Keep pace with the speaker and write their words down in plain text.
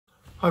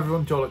Hi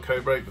everyone, Joel at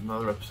CodeBreak with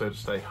another episode of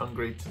Stay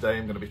Hungry. Today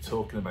I'm going to be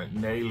talking about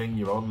nailing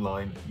your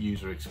online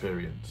user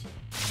experience.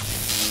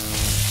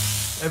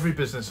 Every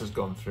business has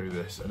gone through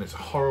this, and it's a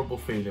horrible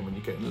feeling when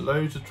you get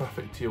loads of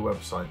traffic to your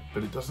website,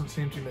 but it doesn't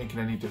seem to be making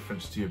any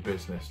difference to your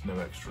business. No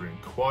extra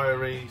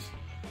inquiries,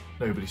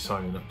 nobody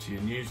signing up to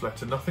your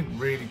newsletter, nothing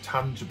really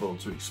tangible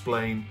to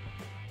explain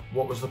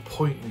what was the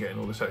point in getting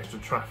all this extra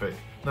traffic.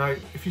 Now,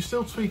 if you're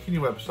still tweaking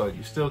your website,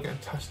 you're still getting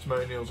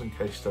testimonials and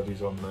case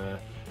studies on there,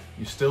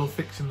 you're still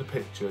fixing the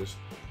pictures,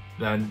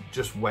 then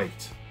just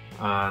wait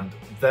and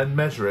then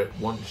measure it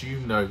once you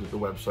know that the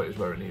website is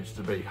where it needs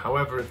to be.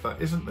 However, if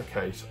that isn't the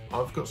case,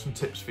 I've got some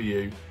tips for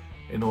you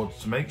in order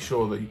to make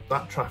sure that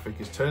that traffic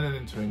is turning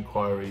into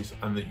inquiries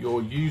and that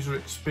your user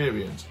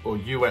experience, or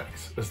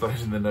UX as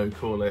those in the know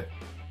call it,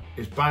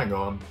 is bang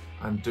on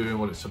and doing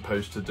what it's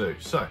supposed to do.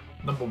 So,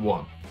 number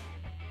one,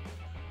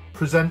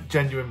 present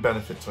genuine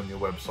benefits on your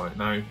website.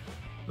 Now,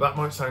 that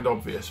might sound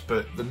obvious,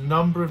 but the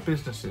number of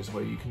businesses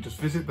where you can just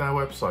visit their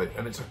website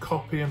and it's a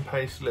copy and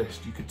paste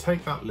list, you could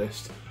take that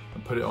list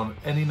and put it on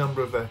any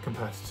number of their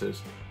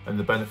competitors and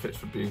the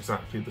benefits would be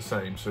exactly the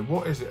same. So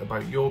what is it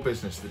about your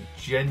business that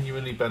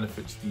genuinely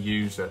benefits the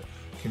user?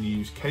 Can you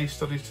use case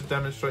studies to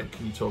demonstrate?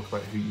 Can you talk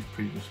about who you've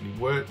previously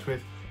worked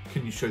with?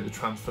 Can you show the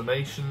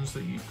transformations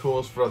that you've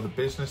caused for other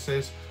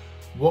businesses?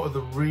 What are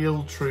the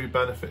real true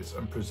benefits,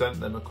 and present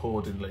them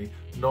accordingly,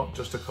 not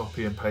just a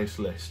copy and paste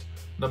list.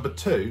 Number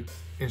two,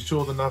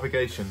 ensure the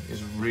navigation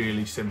is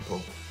really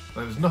simple.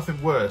 Now, there's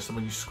nothing worse than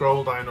when you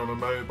scroll down on a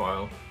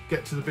mobile,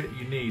 get to the bit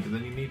you need, and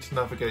then you need to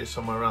navigate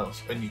somewhere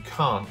else, and you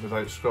can't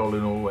without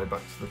scrolling all the way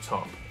back to the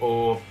top.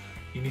 Or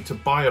you need to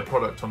buy a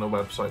product on a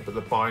website, but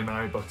the buy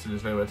now button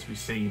is nowhere to be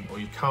seen, or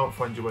you can't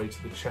find your way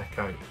to the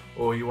checkout,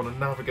 or you want to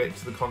navigate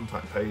to the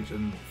contact page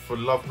and for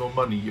love nor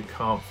money you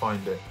can't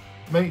find it.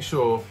 Make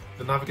sure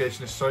the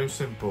navigation is so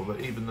simple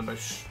that even the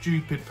most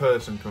stupid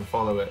person can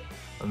follow it,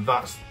 and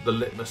that's the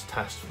litmus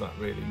test for that,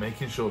 really,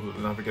 making sure that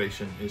the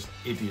navigation is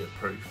idiot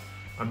proof.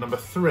 And number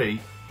three,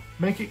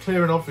 make it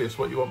clear and obvious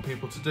what you want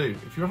people to do.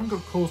 If you haven't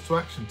got calls to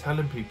action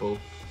telling people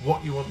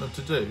what you want them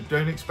to do,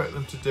 don't expect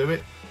them to do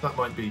it. That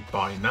might be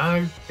buy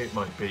now, it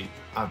might be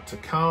add to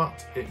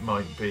cart, it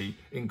might be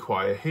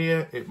inquire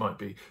here, it might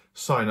be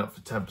sign up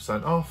for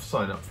 10% off,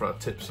 sign up for our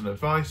tips and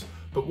advice.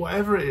 But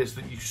whatever it is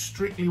that you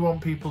strictly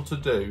want people to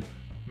do,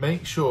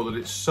 make sure that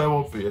it's so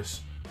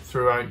obvious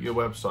throughout your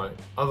website.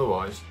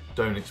 Otherwise,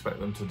 don't expect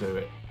them to do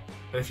it.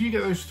 And if you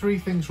get those three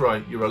things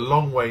right, you're a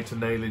long way to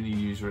nailing your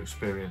user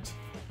experience.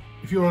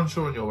 If you're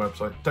unsure on your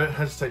website, don't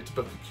hesitate to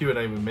book a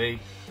Q&A with me.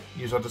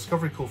 Use our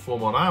discovery call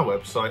form on our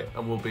website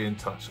and we'll be in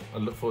touch. I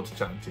look forward to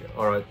chatting to you.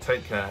 All right,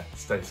 take care,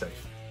 stay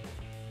safe.